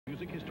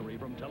Music history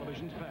from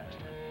television's past.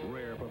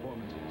 Rare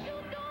performances. You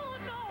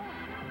don't know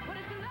what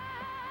it's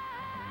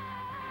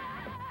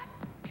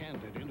like.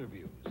 Candid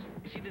interviews.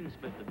 She didn't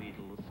spit the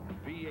Beatles.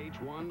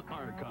 VH1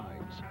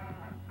 archives.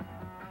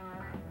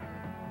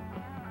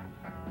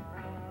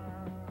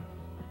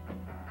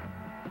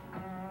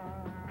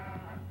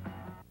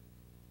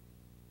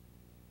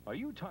 Are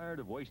you tired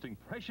of wasting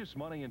precious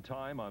money and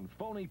time on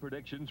phony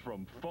predictions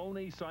from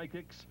phony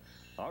psychics?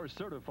 Our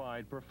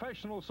certified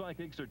professional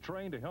psychics are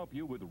trained to help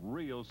you with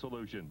real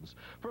solutions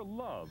for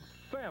love,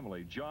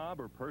 family,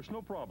 job, or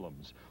personal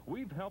problems.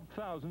 We've helped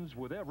thousands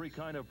with every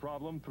kind of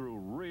problem through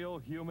real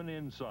human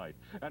insight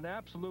and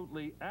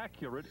absolutely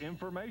accurate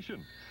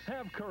information.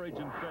 Have courage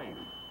and faith.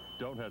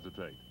 Don't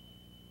hesitate.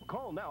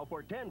 Call now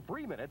for 10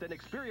 free minutes and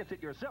experience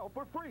it yourself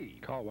for free.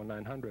 Call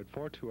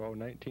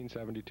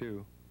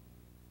 1-900-420-1972.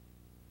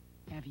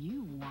 Have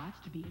you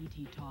watched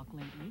BET Talk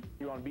lately?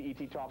 You on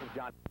BET Talk with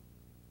John.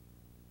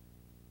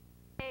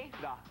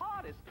 The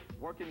hottest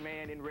working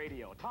man in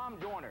radio, Tom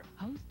Joyner.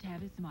 Host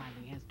Tavis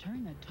Smiley has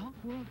turned the talk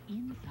world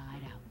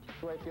inside out.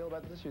 How do I feel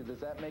about this? Does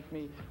that make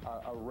me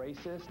a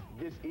racist?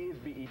 This is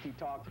BET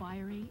Talk.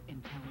 Fiery,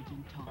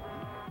 intelligent talk.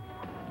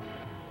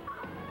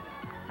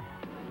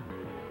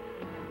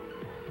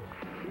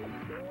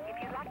 If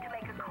you'd like to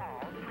make a call,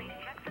 please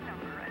check the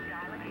number and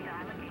dial it.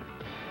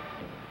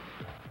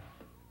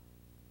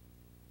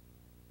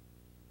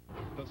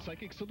 The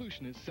Psychic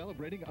Solution is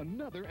celebrating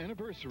another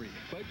anniversary,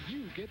 but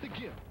you get the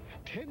gift.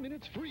 10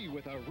 minutes free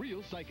with a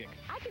real psychic.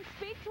 I can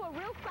speak to a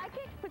real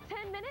psychic for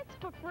 10 minutes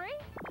for free?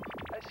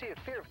 I see a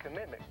fear of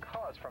commitment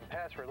caused from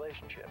past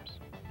relationships.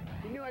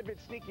 He knew I'd been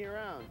sneaking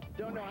around.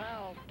 Don't know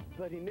how,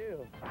 but he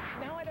knew.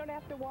 Now I don't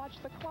have to watch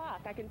the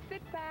clock. I can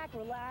sit back,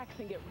 relax,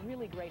 and get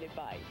really great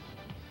advice.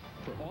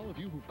 For all of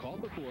you who've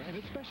called before, and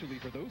especially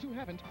for those who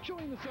haven't,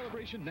 join the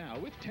celebration now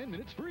with 10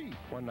 minutes free.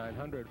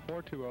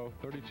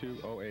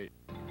 1-900-420-3208.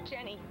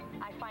 Jenny,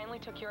 I finally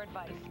took your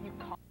advice. You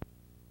called.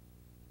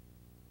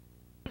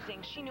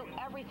 She knew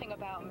everything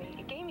about me.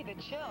 It gave me the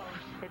chills.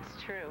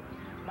 It's true.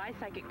 My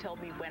psychic told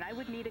me when I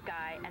would meet a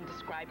guy and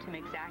described him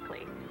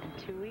exactly. And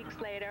 2 weeks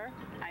later,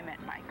 I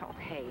met Michael.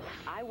 Hey,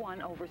 I won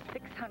over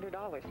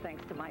 $600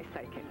 thanks to my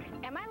psychic.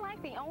 Am I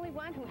like the only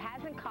one who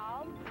hasn't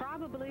called?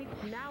 Probably.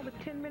 Now with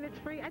 10 minutes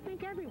free, I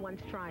think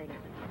everyone's trying it.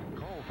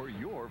 Call for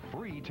your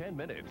free 10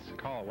 minutes.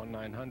 Call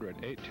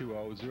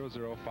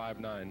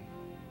 1-900-820-0059.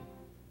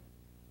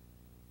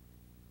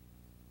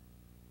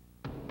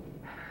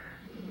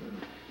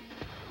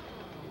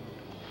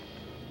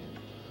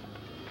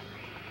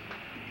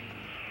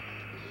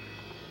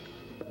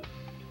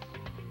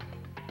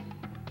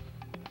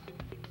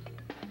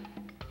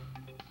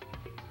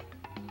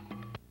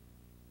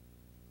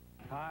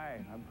 Hi,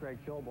 I'm Craig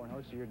Kilborn,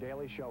 host of your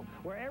Daily Show,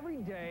 where every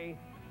day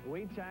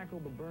we tackle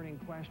the burning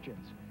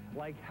questions,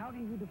 like how do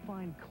you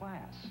define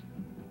class?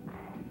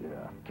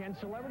 Can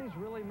celebrities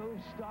really move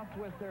stuff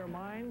with their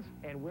minds?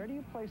 And where do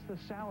you place the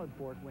salad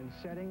fork when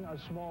setting a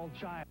small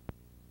child?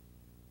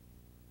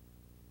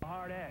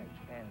 Hard edge,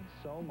 and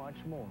so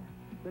much more.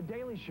 The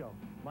Daily Show,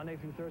 Monday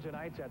through Thursday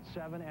nights at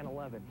 7 and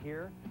 11,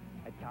 here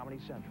at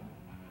Comedy Central.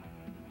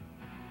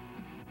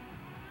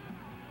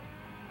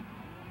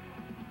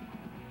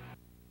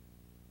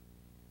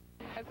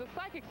 As the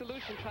Psychic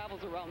Solution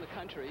travels around the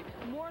country,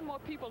 more and more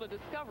people are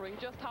discovering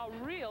just how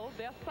real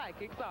their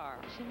psychics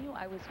are. She knew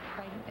I was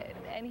pregnant,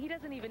 and he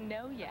doesn't even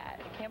know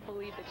yet. I can't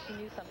believe that she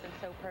knew something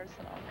so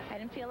personal. I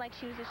didn't feel like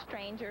she was a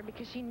stranger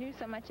because she knew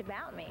so much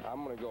about me.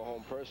 I'm going to go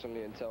home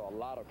personally and tell a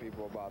lot of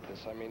people about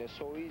this. I mean, it's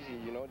so easy,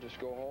 you know, just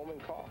go home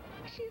and call.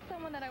 She's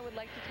someone that I would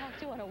like to talk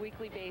to on a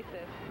weekly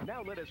basis.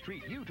 Now let us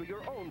treat you to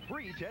your own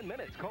free 10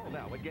 minutes. Call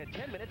now and get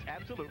 10 minutes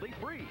absolutely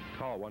free.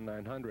 Call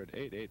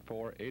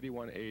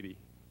 1-900-884-8180.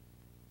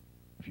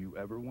 If you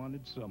ever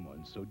wanted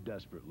someone so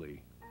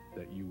desperately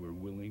that you were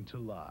willing to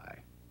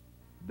lie,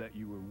 that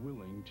you were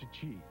willing to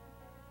cheat.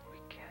 We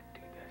can't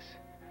do this.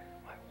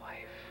 My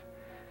wife,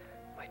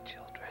 my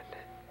children.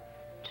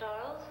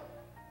 Charles?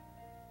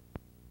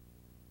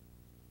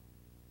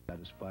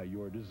 Satisfy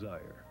your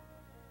desire.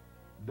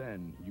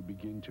 Then you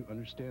begin to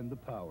understand the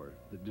power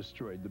that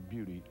destroyed the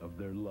beauty of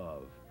their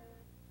love.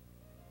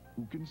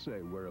 Who can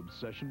say where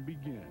obsession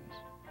begins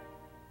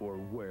or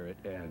where it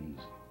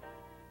ends?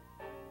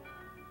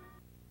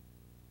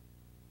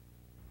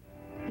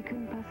 You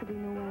couldn't possibly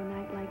know why a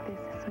night like this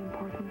is so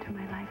important to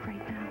my life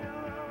right now.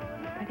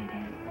 But it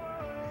is.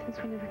 Since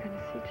we're never going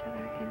to see each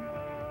other again,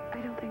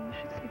 I don't think we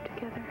should sleep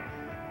together.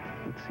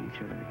 Let's see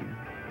each other again.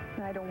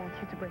 I don't want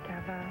you to break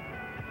our vow,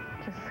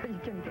 just so you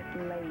can get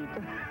laid.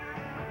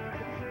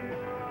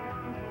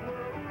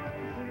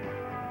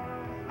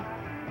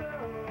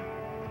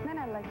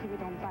 Then I like if you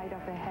don't bite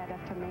off a head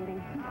after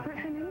mating.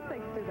 And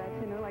insects do that,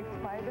 you know, like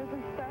spiders and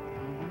stuff.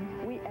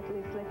 We at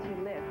least let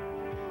you live.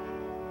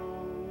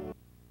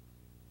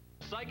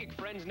 Psychic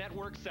Friends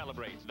Network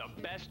celebrates the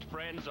Best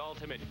Friends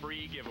Ultimate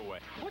free giveaway.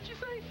 What'd you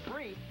say?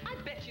 Free? I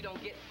bet you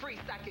don't get free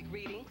psychic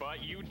readings.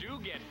 But you do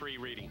get free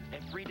readings.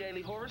 And free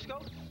daily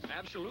horoscopes?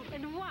 Absolutely.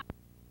 And what?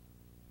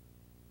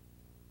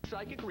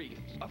 psychic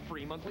readings, a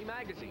free monthly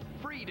magazine,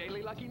 free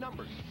daily lucky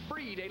numbers,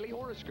 free daily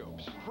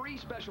horoscopes, free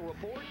special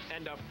reports,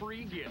 and a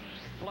free gift.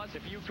 Plus,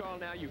 if you call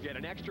now, you get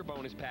an extra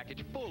bonus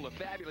package full of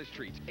fabulous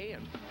treats.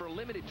 And for a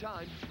limited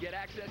time, get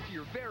access to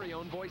your very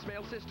own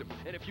voicemail system.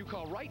 And if you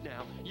call right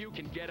now, you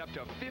can get up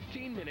to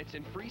 15 minutes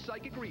in free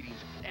psychic readings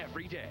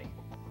every day.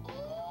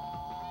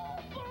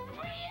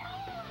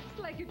 It's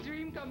like a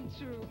dream come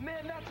true.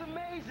 Man, that's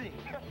amazing.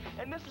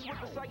 And this is with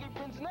the Psychic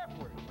Friends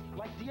Network,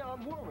 like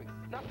Dionne Warwick,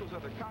 not those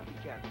other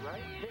copycats,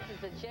 right? This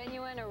is a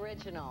genuine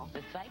original,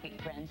 the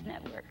Psychic Friends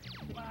Network.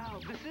 Wow,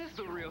 this is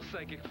the real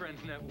Psychic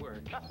Friends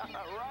Network.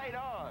 Right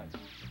on.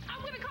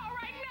 I'm gonna call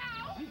right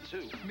now. Me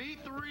too. Me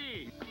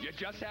 3. You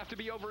just have to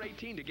be over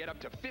 18 to get up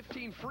to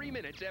 15 free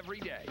minutes every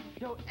day.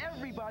 Yo,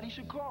 everybody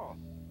should call.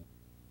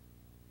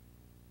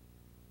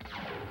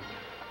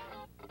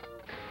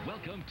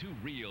 Welcome to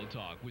Real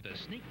Talk with a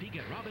sneak peek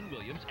at Robin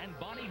Williams and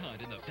Bonnie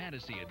Hunt in the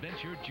fantasy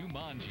adventure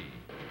Jumanji.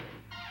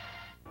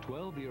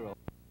 12-year-old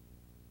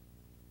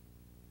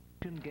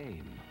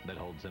game that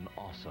holds an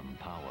awesome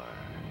power.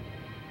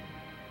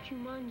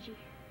 Jumanji.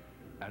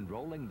 And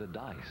rolling the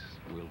dice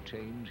will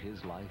change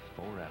his life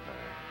forever.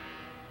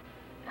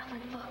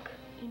 Ellen, look.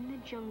 In the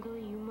jungle,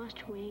 you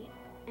must wait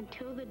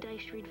until the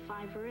dice read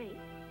 5 or 8.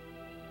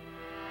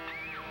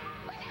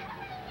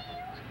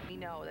 We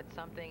know that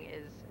something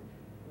is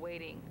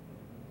waiting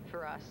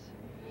for us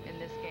in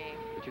this game.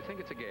 But you think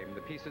it's a game.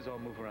 The pieces all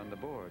move around the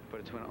board. But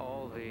it's when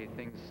all the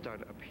things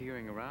start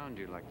appearing around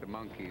you, like the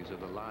monkeys or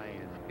the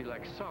lion, you're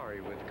like sorry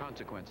with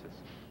consequences.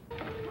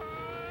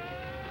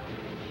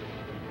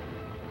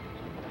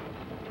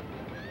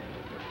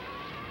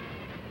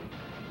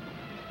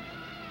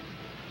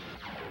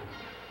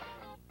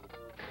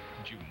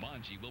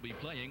 Jumanji will be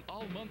playing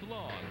all month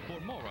long. For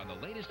more on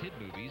the latest hit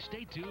movies,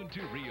 stay tuned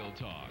to Real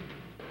Talk.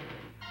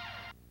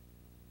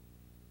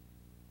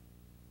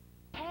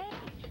 Hey,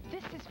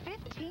 this is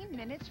 15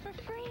 minutes for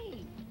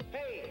free.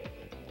 Hey,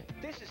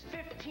 this is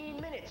 15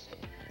 minutes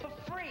for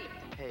free.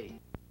 Hey.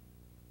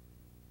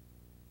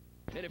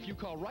 And if you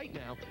call right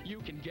now, you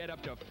can get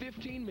up to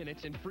 15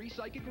 minutes in free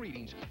psychic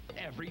readings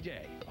every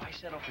day. Why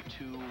settle for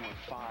 2 or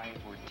 5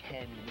 or 10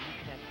 when you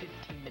can have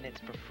 15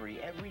 minutes for free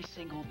every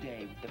single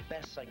day with the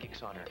best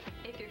psychics on earth?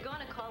 If you're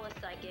going to call a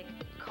psychic,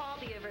 call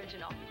the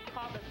original.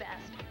 Call the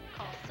best.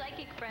 Call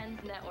Psychic Friends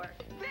Network.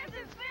 This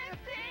is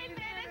 15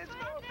 minutes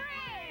for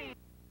free.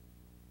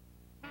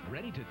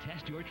 Ready to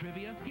test your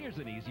trivia? Here's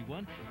an easy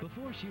one.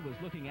 Before she was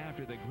looking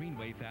after the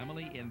Greenway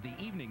family in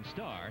The Evening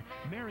Star,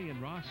 Marion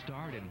Ross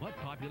starred in what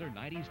popular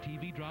 90s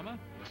TV drama?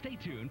 Stay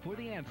tuned for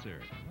the answer.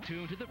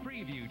 Tune to the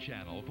Prevue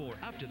channel for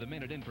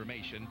up-to-the-minute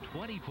information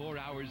 24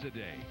 hours a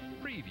day.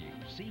 Prevue.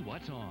 See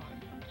what's on.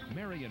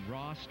 Marion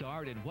Ross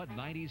starred in what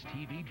 90s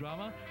TV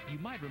drama? You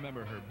might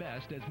remember her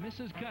best as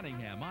Mrs.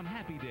 Cunningham on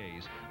Happy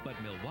Days, but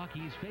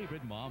Milwaukee's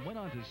favorite mom went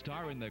on to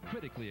star in the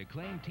critically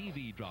acclaimed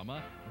TV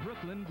drama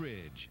Brooklyn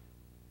Bridge.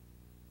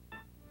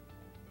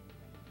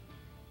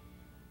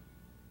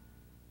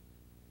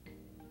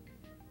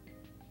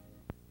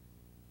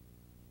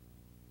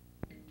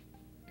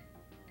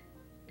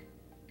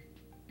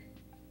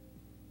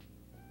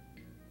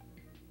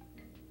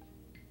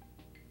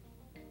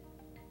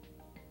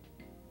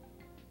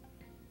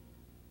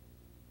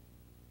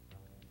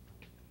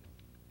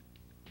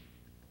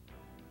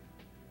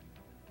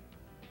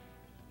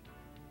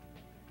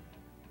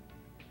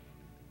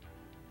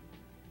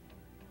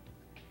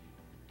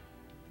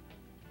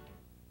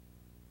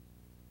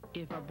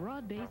 If a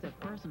broad base of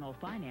personal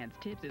finance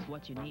tips is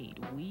what you need,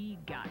 we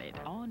got it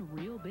on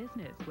Real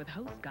Business with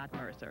host Scott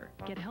Mercer.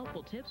 Get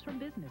helpful tips from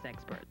business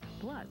experts.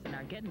 Plus, in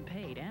our Getting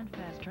Paid and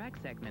Fast Track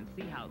segments,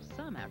 see how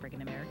some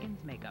African Americans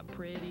make a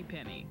pretty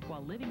penny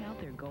while living out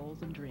their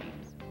goals and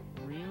dreams.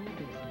 Real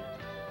Business.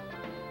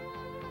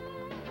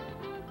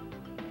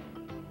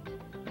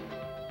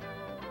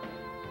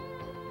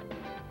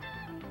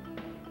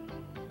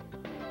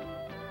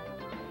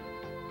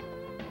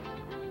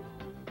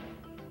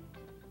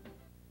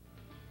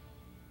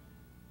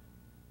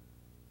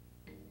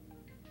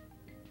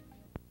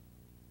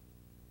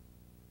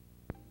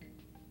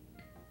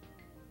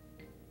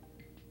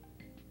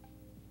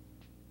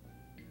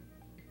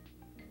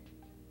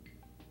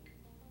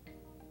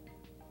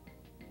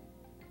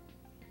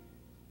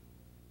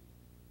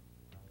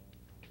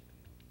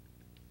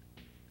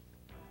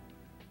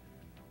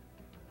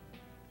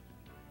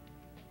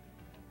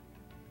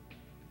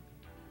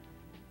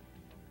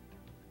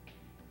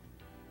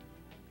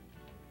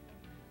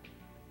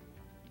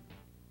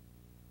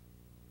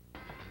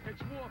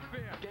 It's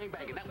warfare.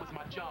 Gangbanging, that was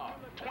my job.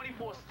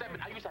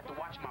 24/7, I used to have to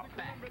watch my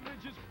back.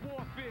 Religious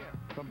warfare.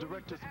 From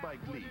director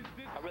Spike Lee.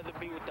 I'd rather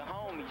be with the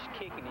homies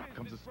kicking it.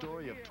 Comes a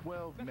story of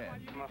 12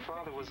 men. My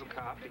father was a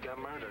cop. He got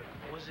murdered.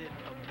 Was it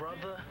a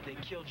brother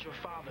that killed your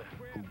father?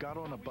 Who got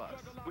on a bus.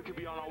 We could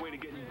be on our way to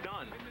getting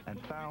done. And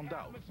found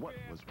out what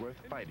was worth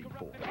fighting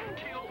for.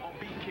 Kill or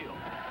be killed.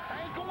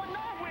 I ain't going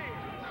nowhere.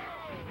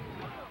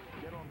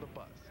 Get on the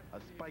bus. A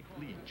Spike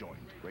Lee joint.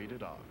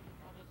 Rated R.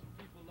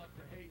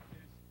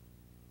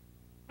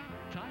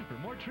 Time for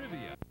more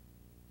trivia.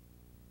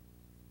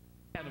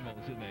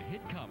 animals in the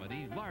hit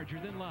comedy Larger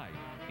Than Life.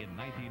 In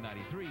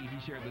 1993,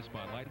 he shared the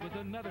spotlight with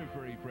another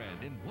furry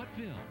friend. In what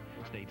film?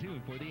 Stay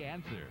tuned for the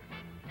answer.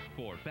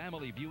 For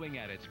family viewing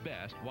at its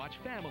best, watch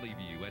Family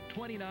View at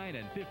 29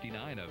 and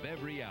 59 of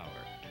every hour.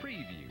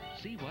 Preview.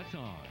 See what's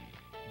on.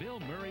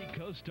 Bill Murray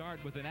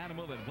co-starred with an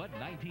animal in what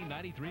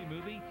 1993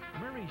 movie?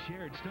 Murray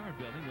shared star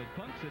billing with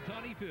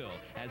Punxsutawney Phil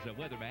as a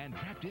weatherman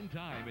trapped in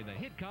time in the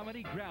hit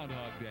comedy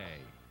Groundhog Day.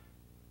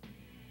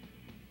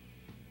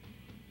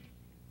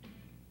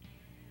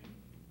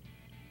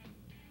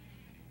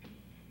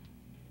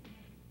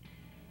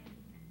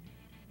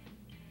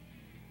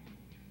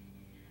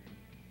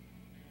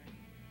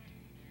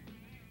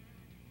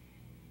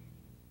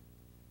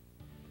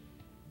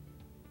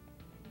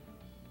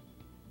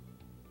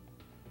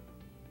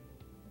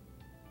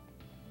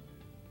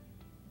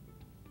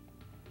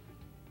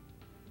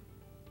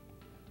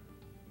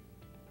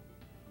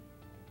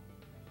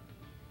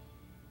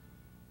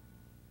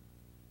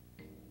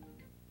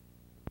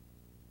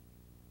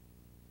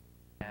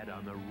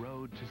 On the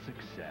road to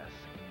success.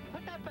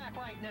 Put that back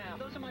right now.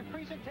 Those are my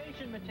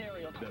presentation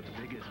materials. The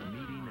biggest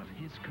meeting of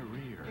his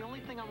career. The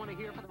only thing I want to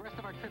hear for the rest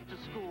of our trip to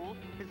school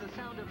is the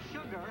sound of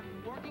sugar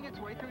working its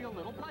way through your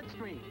little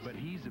bloodstream. But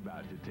he's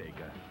about to take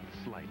a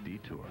slight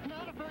detour.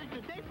 Not a very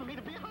good day for me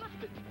to be a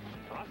hostage.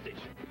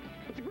 Hostage?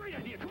 That's a great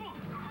idea. Come on.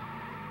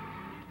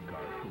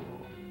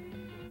 Carpool.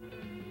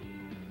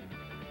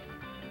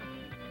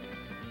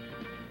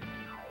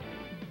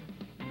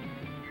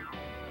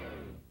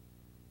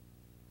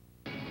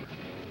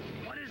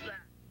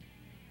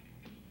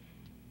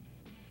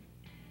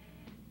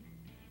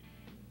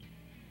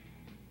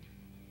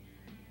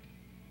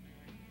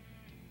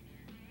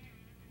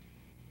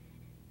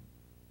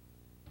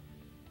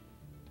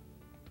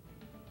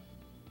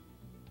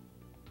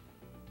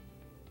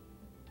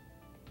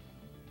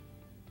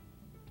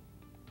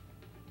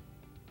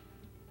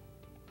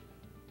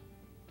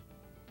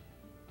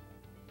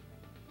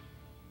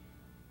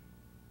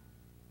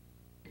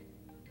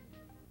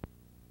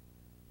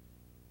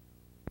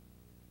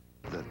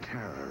 The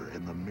terror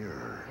in the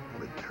mirror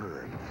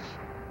returns.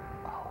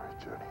 Our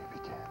journey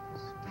begins.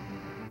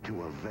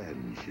 To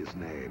avenge his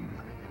name.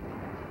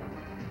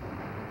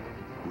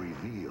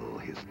 Reveal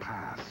his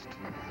past.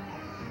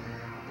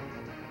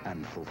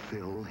 And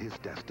fulfill his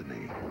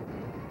destiny.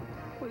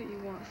 What do you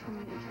want from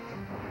me?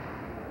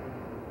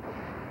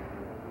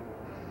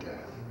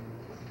 Death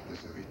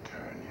is a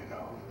return, you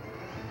know.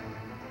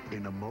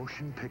 In a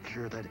motion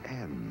picture that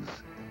ends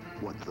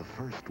what the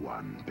first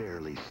one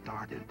barely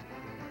started.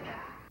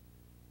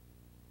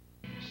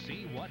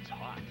 See what's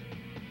hot.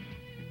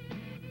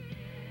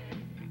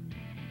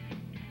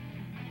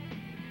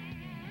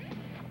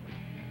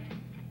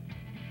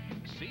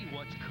 See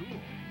what's cool.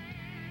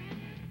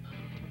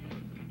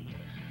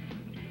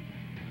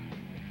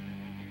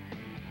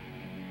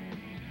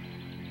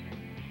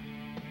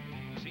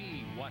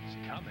 See what's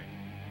coming.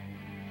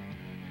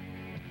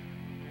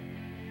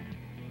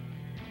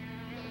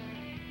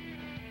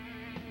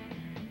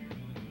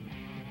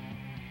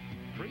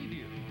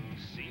 Preview.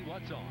 See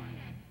what's on.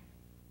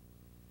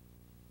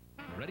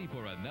 Ready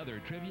for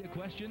another trivia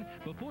question?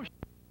 Before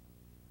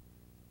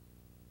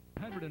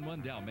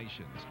 101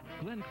 Dalmatians,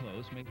 Glenn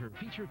Close made her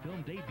feature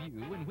film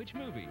debut in which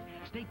movie?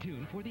 Stay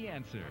tuned for the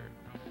answer.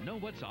 Know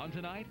what's on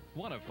tonight?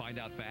 Want to find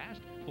out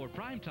fast? For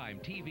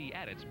primetime TV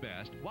at its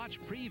best, watch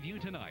Preview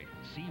tonight.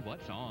 See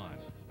what's on.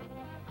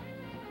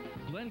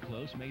 Glenn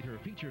Close made her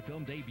feature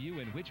film debut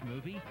in which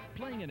movie?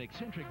 Playing an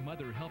eccentric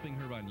mother helping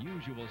her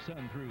unusual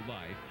son through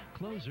life,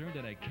 Close earned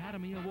an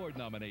Academy Award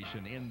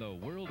nomination in The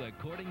World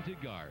According to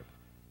Garp.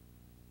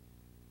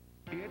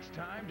 It's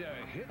time to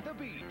hit the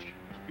beach.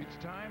 It's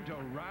time to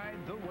ride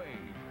the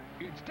wave.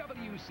 It's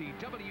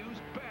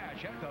WCW's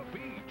Bash at the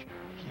Beach.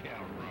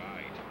 Yeah,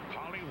 right.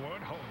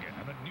 Hollywood Hogan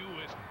and the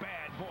newest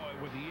bad boy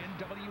with the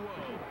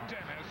NWO,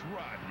 Dennis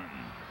Rodman.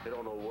 They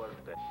don't know what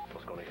the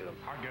was going to hit them.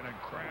 Are going to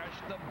crash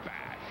the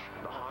Bash.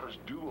 The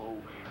hottest duo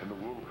in the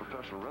world of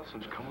professional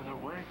wrestling's coming their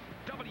way.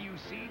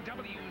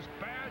 WCW's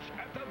Bash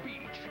at the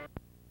Beach.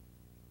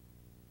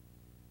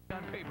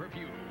 On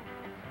pay-per-view.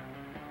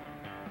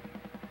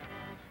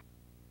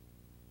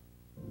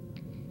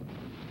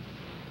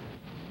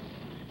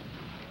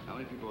 How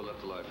many people are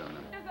left alive down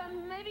there? There's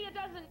maybe a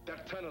dozen.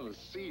 That tunnel is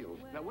sealed.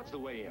 Now, what's the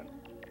way in?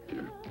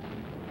 Here.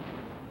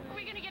 Are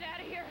we gonna get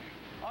out of here?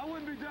 I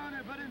wouldn't be down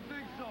here if I didn't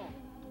think so.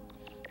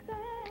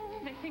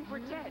 They think we're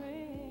dead.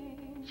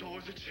 It's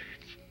always a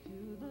chance.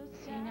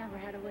 So you never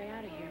had a way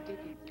out of here, did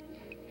you?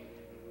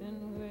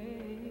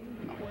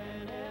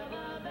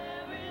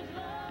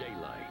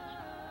 Daylight.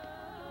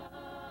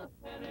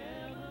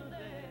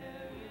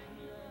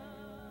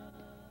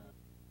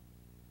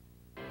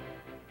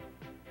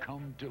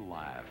 Come to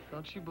laugh.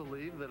 Don't you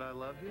believe that I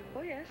love you?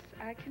 Oh, yes,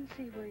 I can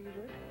see where you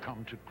would.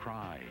 Come to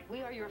cry.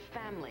 We are your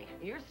family.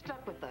 You're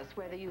stuck with us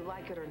whether you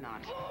like it or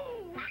not.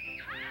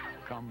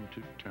 Come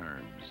to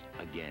terms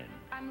again.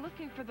 I'm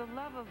looking for the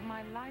love of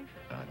my life.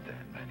 Not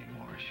that many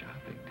more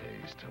shopping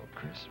days till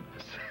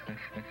Christmas.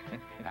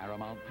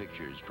 Paramount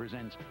Pictures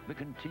presents the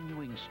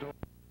continuing story.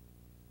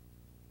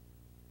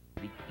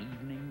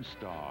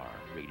 Star,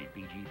 rated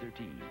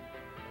PG-13.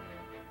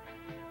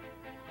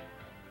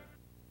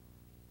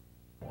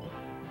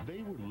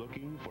 They were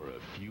looking for a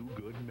few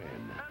good men.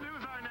 And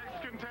who's our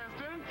next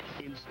contestant?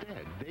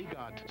 Instead, they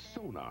got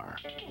Sonar.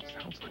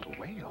 Sounds like a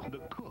whale. The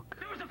cook.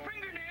 There was a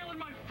fingernail in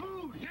my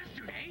food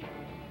yesterday.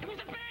 It was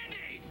a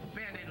Band-Aid.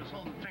 Band-Aid was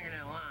holding the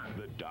fingernail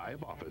on. The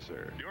dive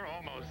officer. You're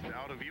almost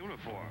out of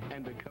uniform.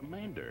 And the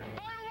commander.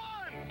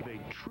 I won! They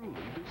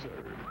truly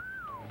deserve.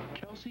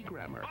 Kelsey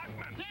Grammer.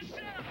 Buckman! Yes,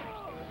 sir!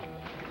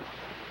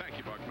 Thank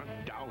you, Buckman.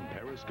 Down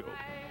Periscope.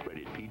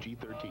 Rated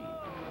PG-13.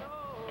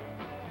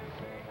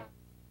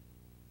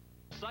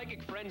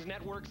 Psychic Friends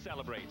Network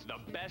celebrates the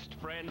Best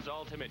Friends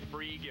Ultimate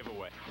free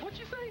giveaway. What'd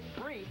you say?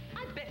 Free?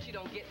 I bet you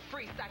don't get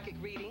free psychic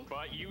readings.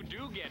 But you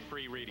do get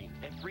free readings.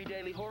 And free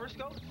daily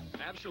horoscopes?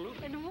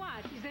 Absolutely. And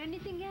what? Is there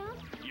anything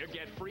else? You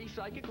get free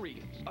psychic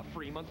readings, a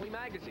free monthly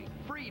magazine,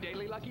 free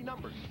daily lucky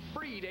numbers,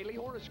 free daily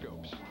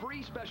horoscopes,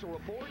 free special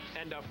reports,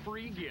 and a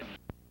free gift.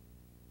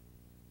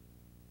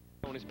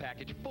 Bonus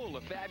package full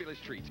of fabulous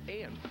treats,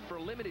 and for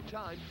a limited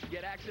time,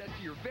 get access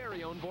to your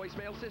very own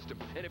voicemail system.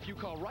 And if you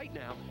call right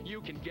now,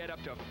 you can get up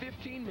to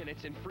 15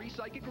 minutes in free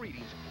psychic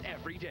readings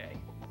every day.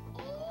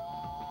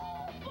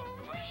 Oh, for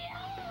real?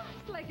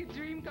 It's like a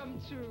dream come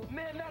true.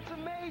 Man, that's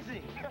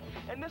amazing.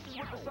 And this is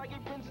with the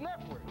Psychic Friends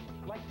Network.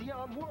 Like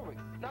Dionne Warwick,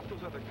 not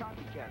those other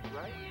copycats,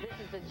 right? This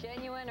is the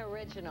genuine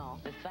original,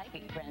 the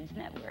Psychic Friends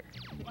Network.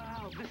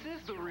 Wow, this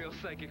is the real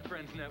Psychic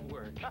Friends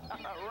Network.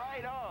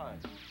 Right on.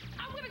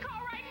 I'm gonna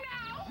call right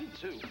now. Me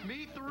too.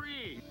 Me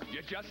 3.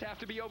 You just have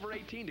to be over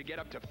 18 to get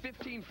up to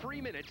 15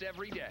 free minutes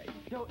every day.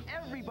 Yo,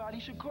 everybody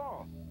should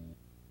call.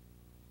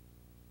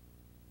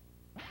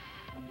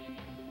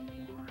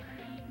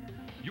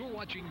 You're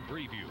watching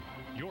Prevue,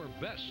 your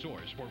best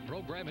source for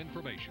program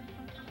information.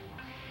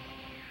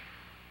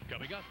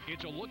 Coming up,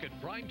 it's a look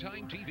at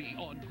primetime TV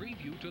on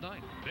Prevue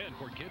tonight. Then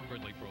for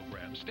kid-friendly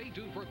programs, stay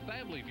tuned for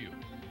Family View.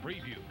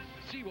 Prevue,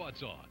 see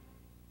what's on.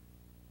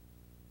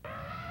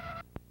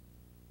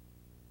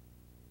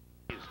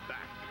 Is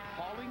back,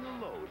 hauling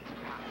a load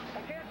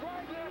I can't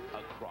drive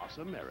this. across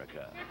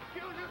America.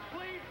 Excuse us,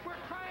 please. We're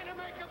trying to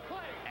make a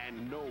play.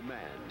 And no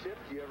man. Tip,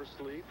 do you ever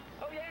sleep?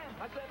 Oh, yeah.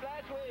 I slept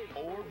last week.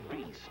 Or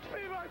beast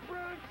Be my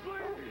friend,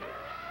 please.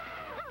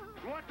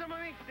 You want the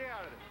money? Stay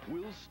out of it.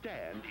 will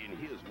stand in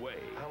his way.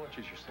 How much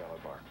is your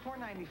salad bar?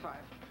 $4.95.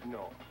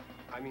 No,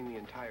 I mean the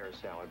entire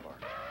salad bar.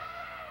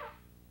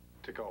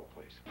 To go,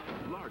 please.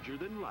 Larger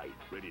than life,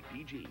 rated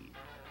PG.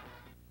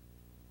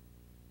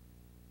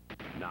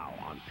 Now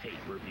on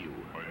pay-per-view.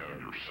 I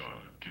have your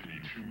son. Give me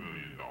 $2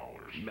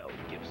 million. Mel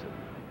Gibson.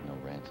 No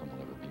ransom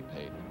will ever be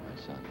paid for my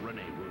son.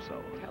 Rene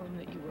Russo. Tell him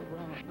that you were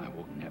wrong. I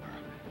will never,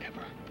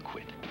 ever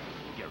quit.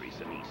 Gary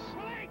Sinise.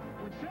 Hey,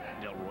 what's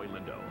that? Delroy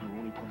Lindo. Your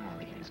only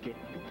priority is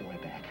getting your boy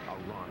back.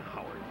 A Ron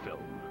Howard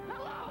film.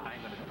 Hello.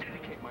 I'm going to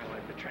dedicate my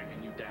life to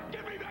tracking you down.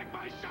 Give me back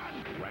my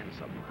son.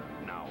 Ransom.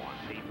 Now on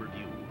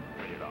pay-per-view.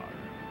 Rated R.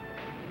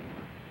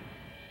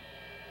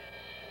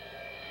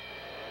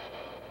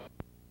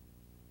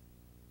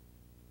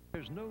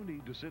 There's no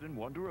need to sit and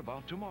wonder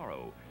about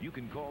tomorrow. You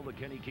can call the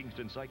Kenny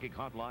Kingston Psychic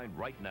Hotline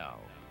right now.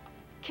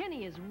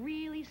 Kenny is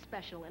really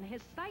special, and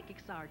his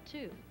psychics are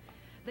too.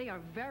 They are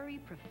very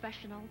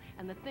professional,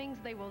 and the things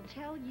they will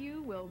tell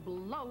you will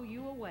blow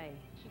you away.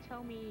 She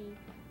told me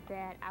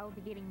that I will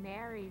be getting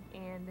married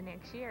in the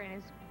next year, and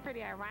it's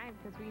pretty ironic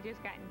because we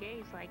just got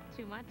engaged like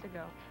 2 months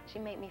ago. She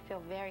made me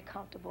feel very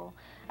comfortable.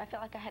 I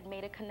felt like I had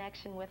made a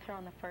connection with her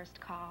on the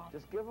first call.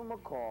 Just give them a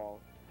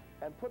call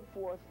and put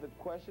forth the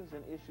questions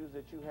and issues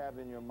that you have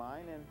in your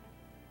mind, and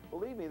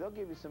believe me, they'll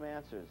give you some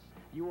answers.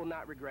 You will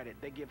not regret it.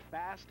 They give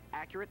fast,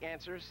 accurate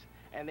answers,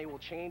 and they will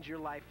change your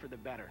life for the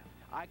better.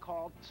 I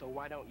called, so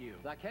why don't you?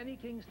 The Kenny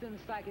Kingston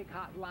Psychic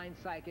Hotline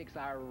psychics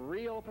are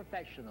real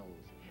professionals.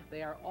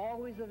 They are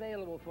always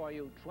available for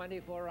you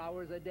 24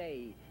 hours a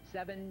day,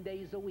 7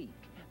 days a week.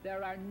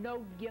 There are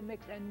no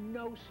gimmicks and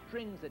no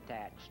strings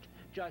attached.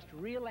 Just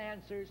real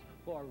answers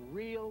for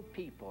real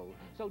people.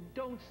 So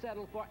don't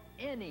settle for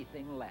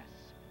anything less.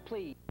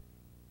 Please.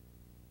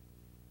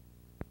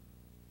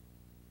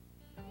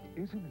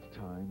 Isn't it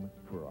time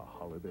for a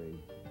holiday?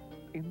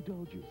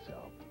 Indulge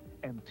yourself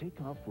and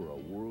take off for a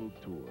world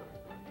tour.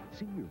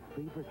 See your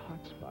favorite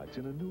hotspots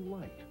in a new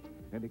light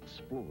and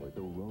explore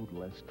the road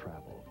less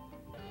traveled.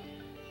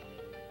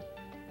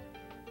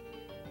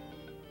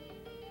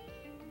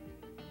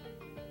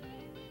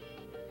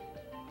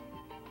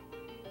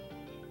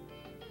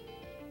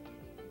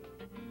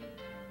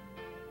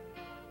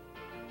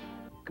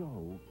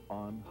 Go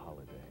on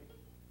holiday.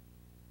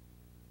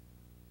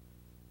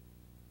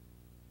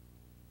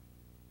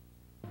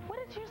 What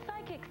did your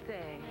psychic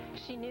say?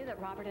 She knew that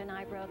Robert and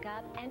I broke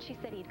up, and she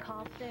said he'd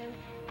call soon.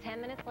 10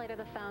 minutes later,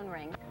 the phone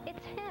rings.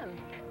 It's him.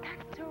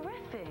 That's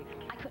terrific.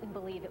 I couldn't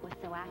believe it was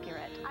so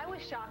accurate. I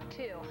was shocked,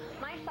 too.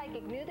 My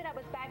psychic knew that I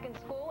was back in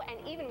school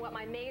and even what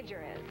my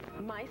major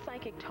is. My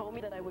psychic told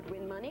me that I would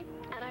win money,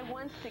 and I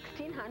won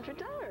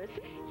 $1,600.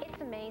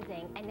 It's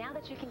amazing. And now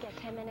that you can get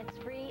 10 minutes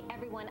free,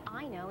 everyone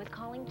I know is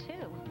calling,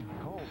 too.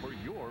 Call for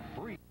your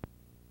free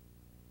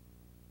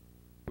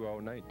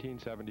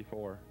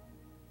 1974.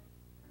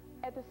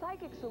 At the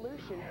Psychic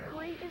Solution,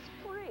 free is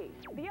free.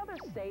 The others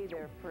say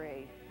they're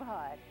free,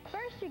 but...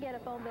 First, you get a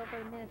phone bill for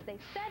the minutes they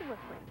said were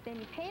free. Then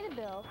you pay the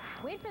bill,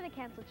 wait for the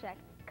cancel check,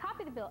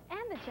 copy the bill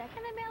and the check,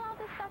 and then mail all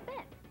this stuff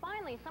in.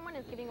 Finally, someone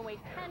is giving away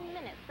 10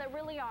 minutes that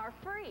really are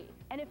free.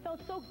 And it felt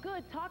so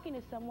good talking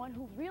to someone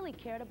who really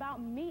cared about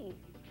me.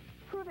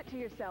 Prove it to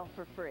yourself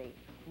for free.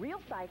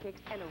 Real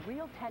psychics and a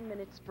real 10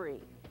 minutes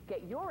free.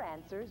 Get your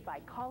answers by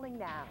calling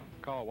now.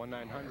 Call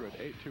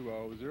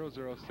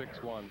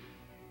 1-900-820-0061.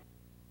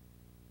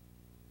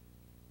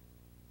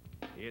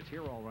 It's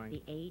here, all right.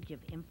 The age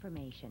of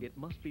information. It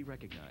must be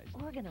recognized.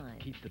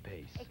 Organized. Keep the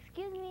pace.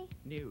 Excuse me?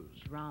 News.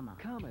 Drama.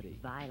 Comedy.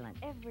 Violence.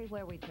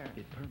 Everywhere we turn.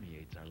 It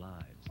permeates our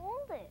lives.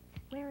 Hold it.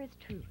 Where is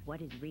truth? What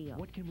is real?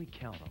 What can we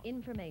count on?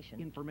 Information.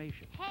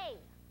 Information. Hey,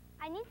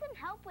 I need some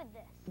help with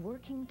this.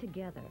 Working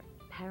together,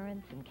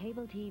 parents and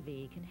cable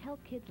TV can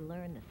help kids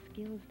learn the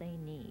skills they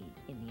need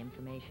in the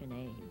information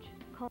age.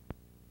 Call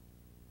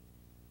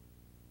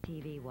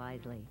TV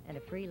wisely and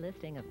a free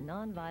listing of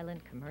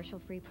non-violent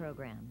commercial-free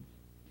programs.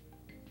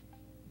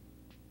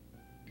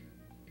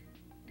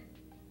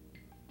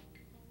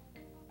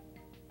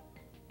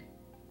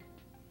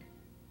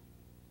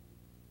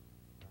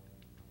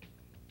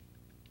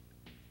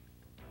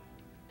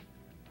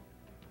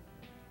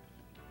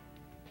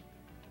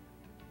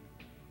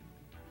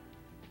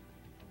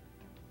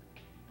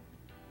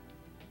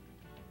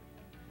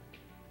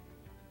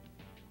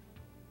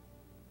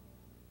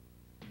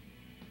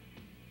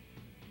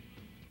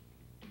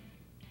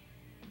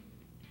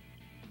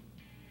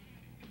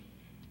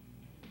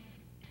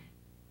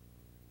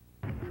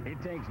 It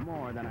takes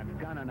more than a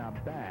gun and a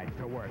badge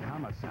to work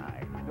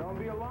homicide. Don't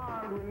be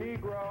alarmed, we're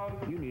Negroes.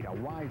 You need a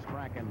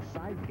wisecracking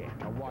sidekick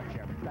to watch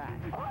your back.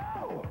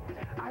 Oh,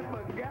 I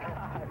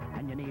forgot.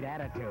 And you need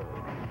attitude.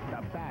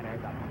 The badder,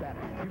 the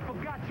better. You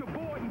forgot your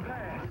boarding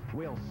pass.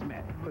 Will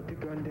Smith. Put the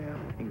gun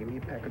down and give me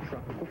a pack of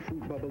tropical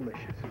fruit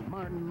bubblicious.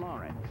 Martin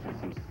Lawrence. And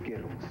some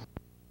Skittles.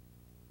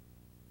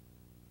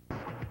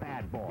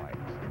 Bad Boys.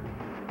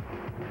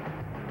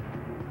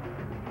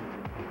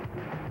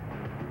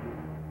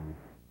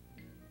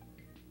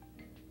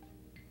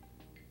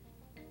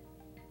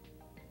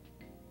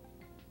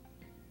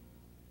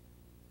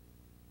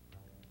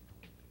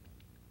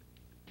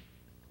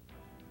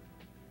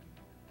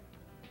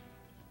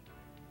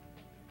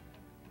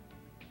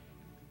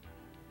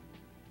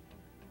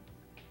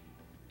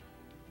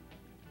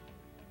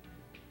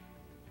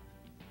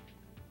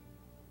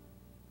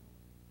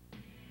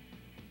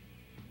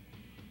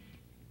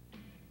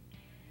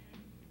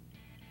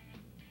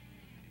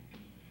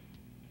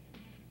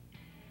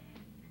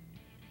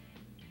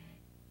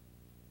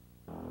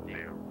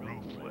 They're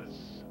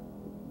ruthless,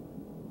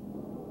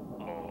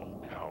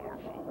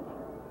 all-powerful,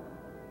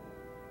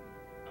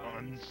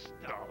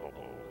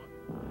 unstoppable,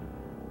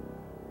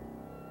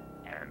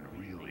 and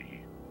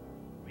really,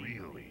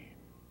 really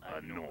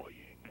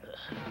annoying.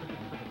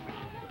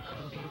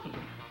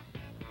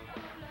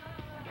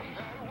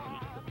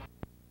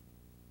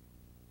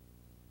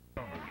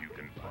 You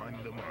can find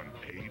them on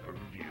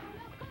pay-per-view.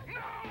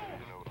 No!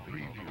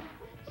 Preview.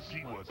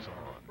 See what's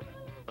on.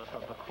 This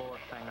is the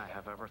coolest thing I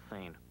have ever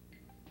seen.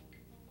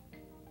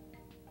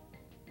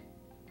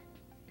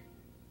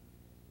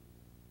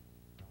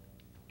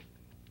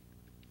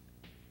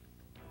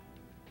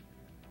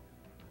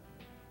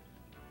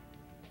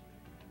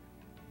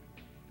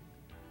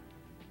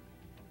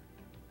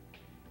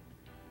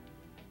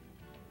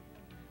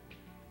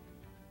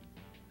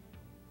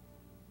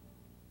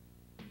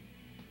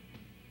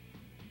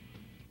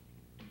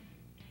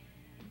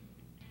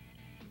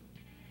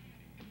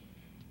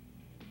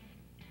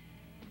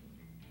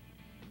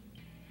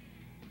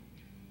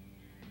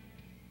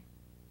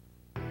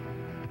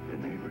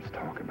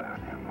 Talk about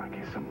him like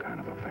he's some kind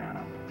of a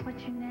phantom.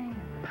 What's your name?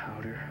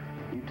 Powder.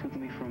 You took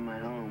me from my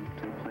home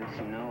to a place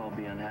you know I'll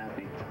be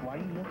unhappy. Why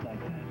do you look like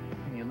that?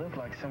 You look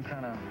like some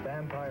kind of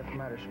vampire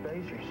from outer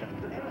space or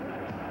something.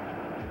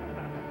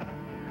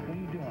 What are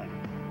you doing?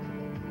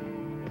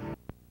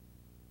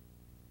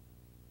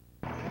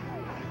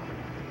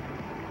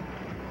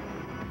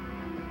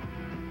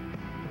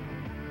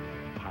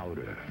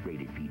 Powder,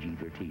 rated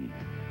PG-13.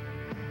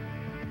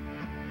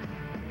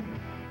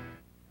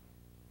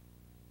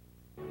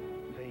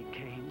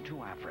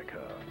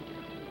 Africa.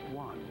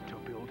 One to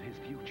build his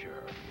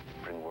future.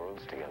 Bring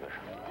worlds together.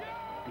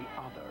 The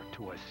other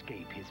to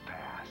escape his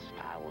past.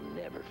 I will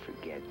never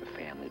forget the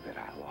family that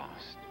I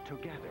lost.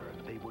 Together,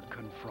 they would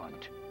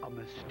confront a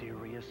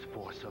mysterious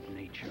force of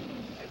nature.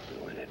 They're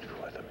doing it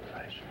for the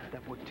pleasure.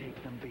 That would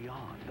take them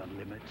beyond the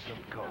limits of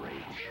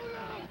courage.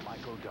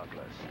 Michael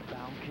Douglas,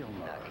 Val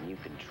Kilmer. Now, can you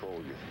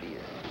control your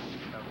fear?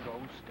 The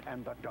Ghost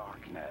and the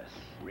Darkness.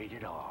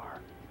 Rated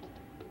R.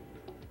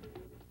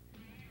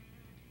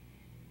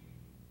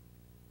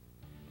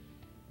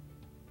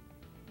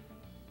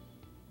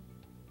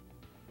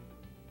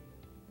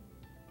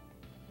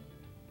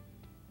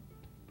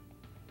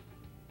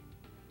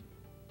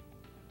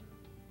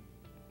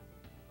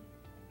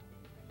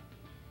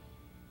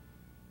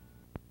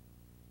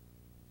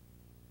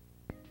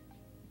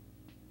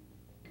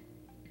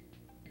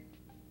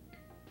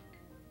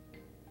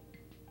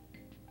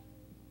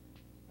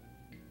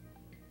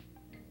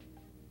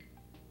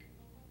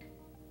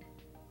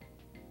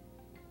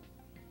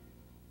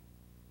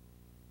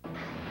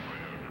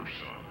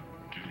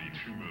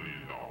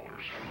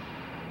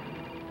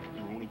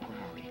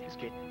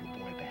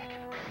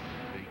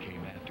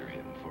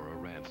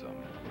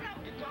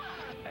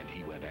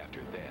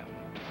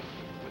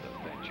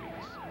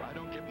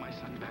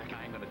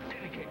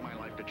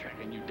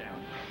 pin you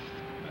down.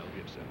 Mel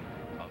Gibson,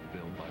 a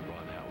film by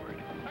Ron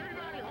Howard.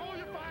 Everybody, hold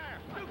your fire!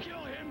 You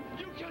kill him,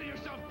 you kill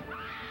yourself!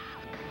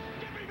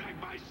 Give me back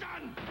my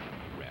son!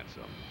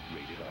 Ransom,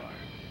 rated R.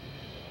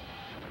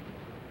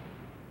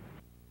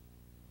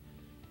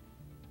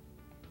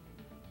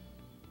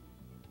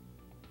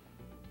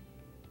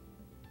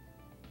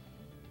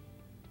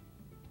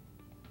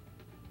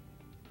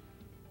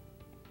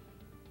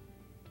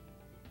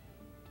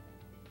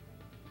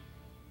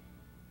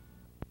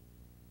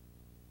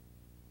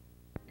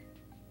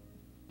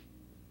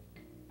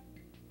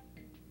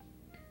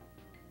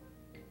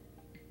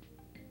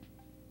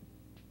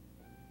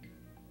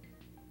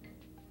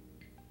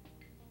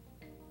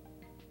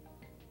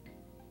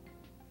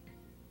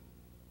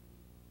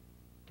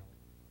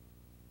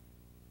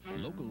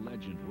 Local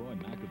legend Roy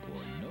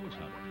McAvoy knows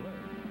how to play.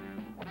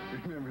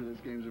 Remember, this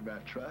game's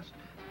about trust,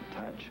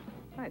 touch.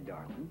 Hi,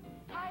 darling.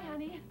 Hi,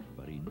 honey.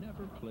 But he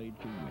never played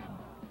to win.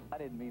 I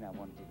didn't mean I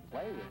wanted you to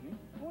play with me.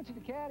 I want you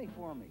to caddy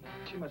for me.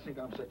 She must think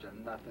I'm such a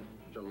nothing,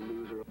 such a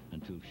loser.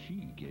 Until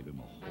she gave him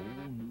a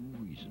whole new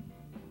reason.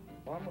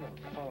 Well, I'm going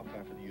to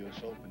qualify for the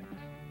U.S. Open.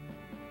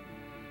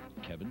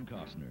 Kevin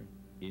Costner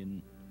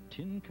in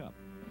Tin Cup.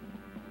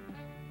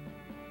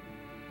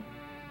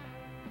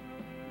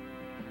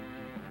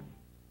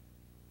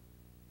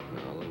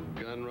 A little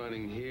gun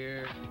running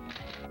here,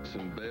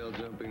 some bail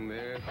jumping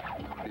there,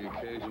 the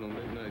occasional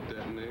midnight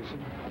detonation.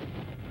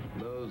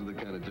 Those are the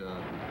kind of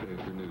jobs that pay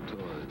for new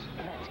toys.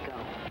 Let's go.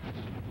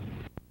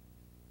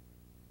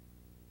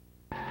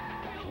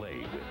 Play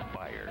with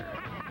fire.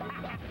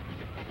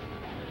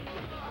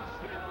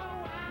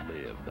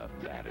 Live the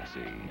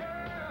fantasy.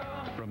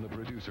 From the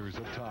producers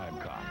of Time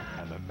Cop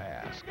and The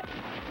Mask,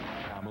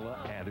 Pamela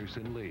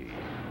Anderson Lee,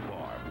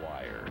 Barbed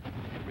Wire,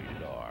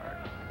 rated R.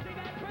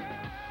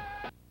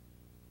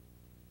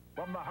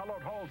 From the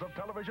hallowed halls of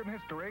television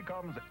history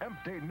comes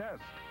Empty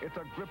Nest. It's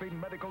a gripping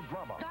medical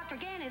drama. Dr.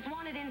 Gann is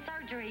wanted in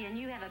surgery, and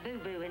you have a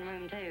boo-boo in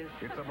room 2.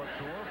 It's a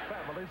mature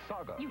family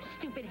saga. You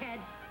stupid head.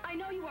 I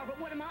know you are, but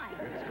what am I?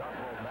 It's got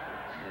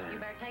romance. You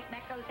better take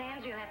back those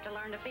hands. You'll have to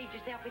learn to feed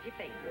yourself with your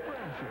feet.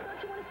 Friendship. What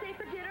you want to say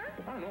for dinner?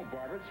 I don't know,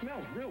 Barbara. It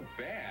smells real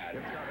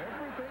bad. It's got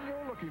everything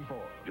you're looking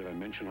for. Did I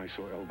mention I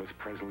saw Elvis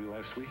Presley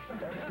last week?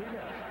 Empty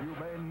Nest. You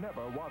may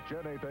never watch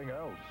anything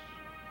else.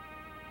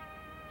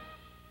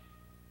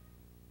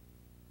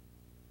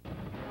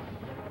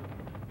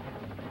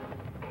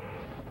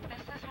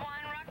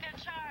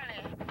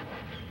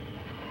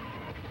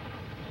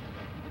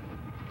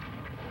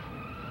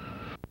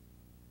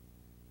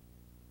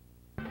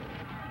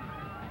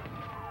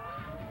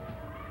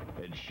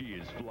 And she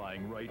is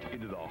flying right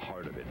into the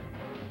heart of it.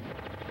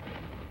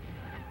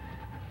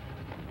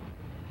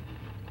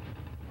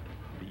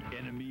 The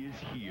enemy is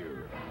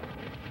here.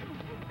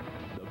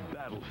 The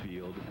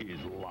battlefield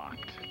is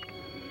locked.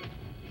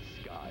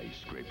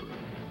 Skyscraper.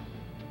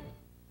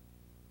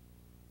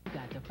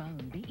 Got the phone.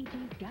 BET's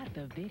got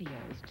the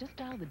videos. Just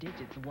dial the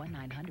digits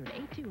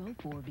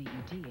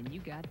 1-900-8204-BET and you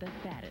got the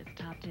fattest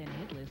top 10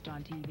 hit list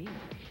on TV.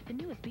 The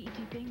newest BET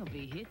thing will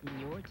be hitting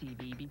your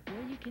TV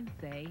before you can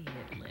say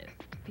hit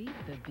list. Beat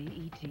the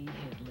BET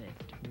hit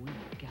list.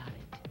 We've got it.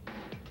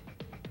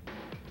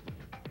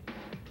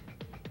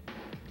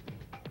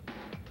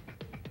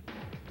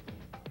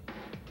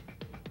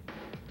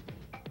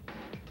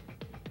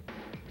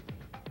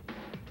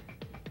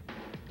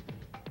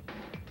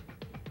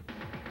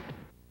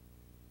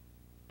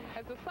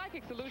 As the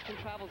Psychic Solution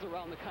travels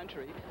around the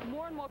country,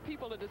 more and more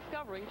people are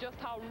discovering just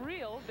how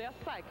real their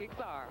psychics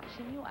are.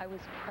 She knew I was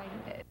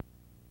pregnant.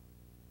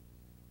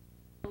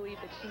 I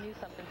believe that she knew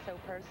something so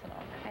personal.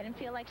 I didn't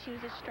feel like she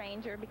was a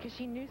stranger because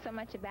she knew so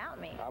much about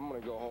me. I'm going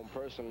to go home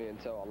personally and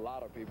tell a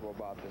lot of people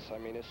about this. I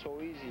mean, it's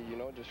so easy, you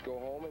know, just go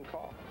home and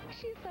call.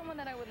 She's someone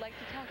that I would like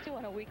to talk to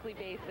on a weekly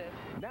basis.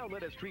 Now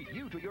let us treat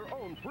you to your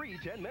own free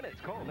 10 minutes.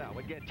 Call now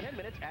and get 10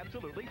 minutes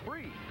absolutely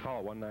free.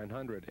 Call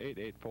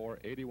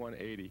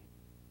 1-900-884-8180.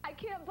 I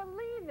can't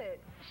believe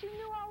it. She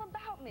knew all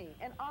about me,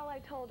 and all I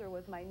told her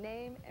was my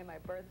name and my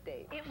birth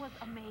date. It was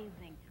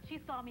amazing.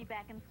 She saw me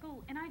back in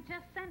school, and I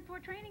just sent for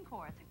a training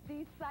course.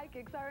 These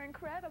psychics are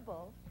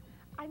incredible.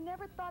 I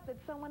never thought that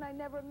someone I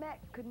never met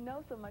could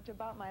know so much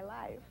about my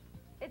life.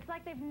 It's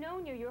like they've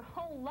known you your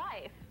whole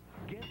life.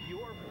 Get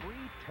your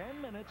free 10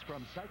 minutes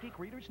from Psychic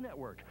Readers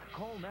Network.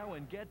 Call now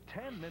and get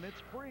 10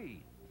 minutes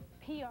free.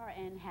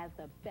 PRN has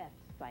the best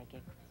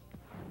psychics.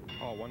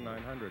 Call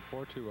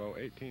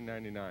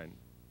 1-900-420-1899.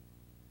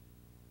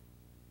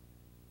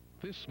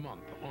 This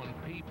month on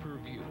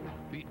Pay-Per-View,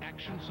 the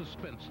action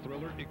suspense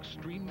thriller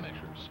Extreme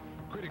Measures.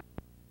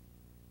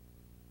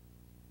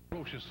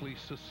 Ferociously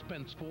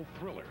suspenseful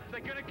thriller.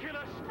 They're gonna kill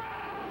us!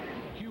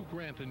 Hugh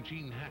Grant and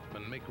Gene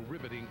Hackman make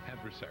riveting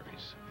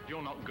adversaries.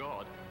 You're not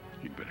God.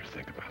 You'd better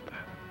think about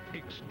that.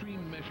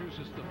 Extreme Measures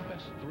is the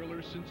best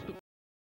thriller since the